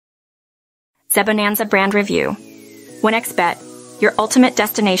Zebonanza Brand Review. 1xBet, your ultimate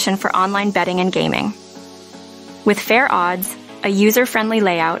destination for online betting and gaming. With fair odds, a user-friendly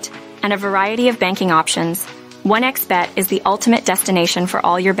layout, and a variety of banking options, 1xBet is the ultimate destination for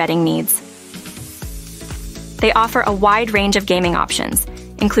all your betting needs. They offer a wide range of gaming options,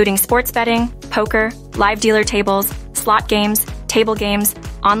 including sports betting, poker, live dealer tables, slot games, table games,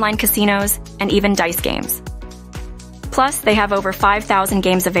 online casinos, and even dice games. Plus, they have over 5,000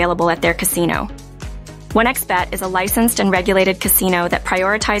 games available at their casino. 1xBet is a licensed and regulated casino that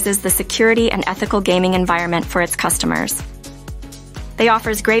prioritizes the security and ethical gaming environment for its customers. They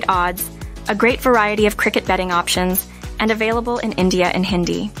offers great odds, a great variety of cricket betting options, and available in India in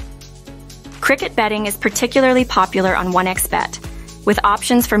Hindi. Cricket betting is particularly popular on 1xBet, with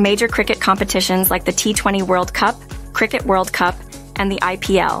options for major cricket competitions like the T20 World Cup, Cricket World Cup, and the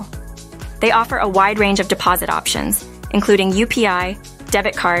IPL. They offer a wide range of deposit options, including UPI,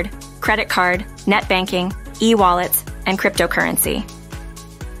 debit card, credit card, net banking, e-wallets, and cryptocurrency.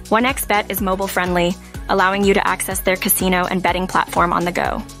 1xBet is mobile-friendly, allowing you to access their casino and betting platform on the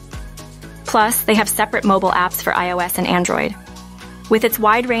go. Plus, they have separate mobile apps for iOS and Android. With its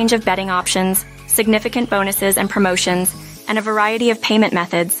wide range of betting options, significant bonuses and promotions, and a variety of payment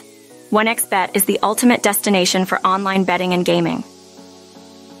methods, 1xBet is the ultimate destination for online betting and gaming.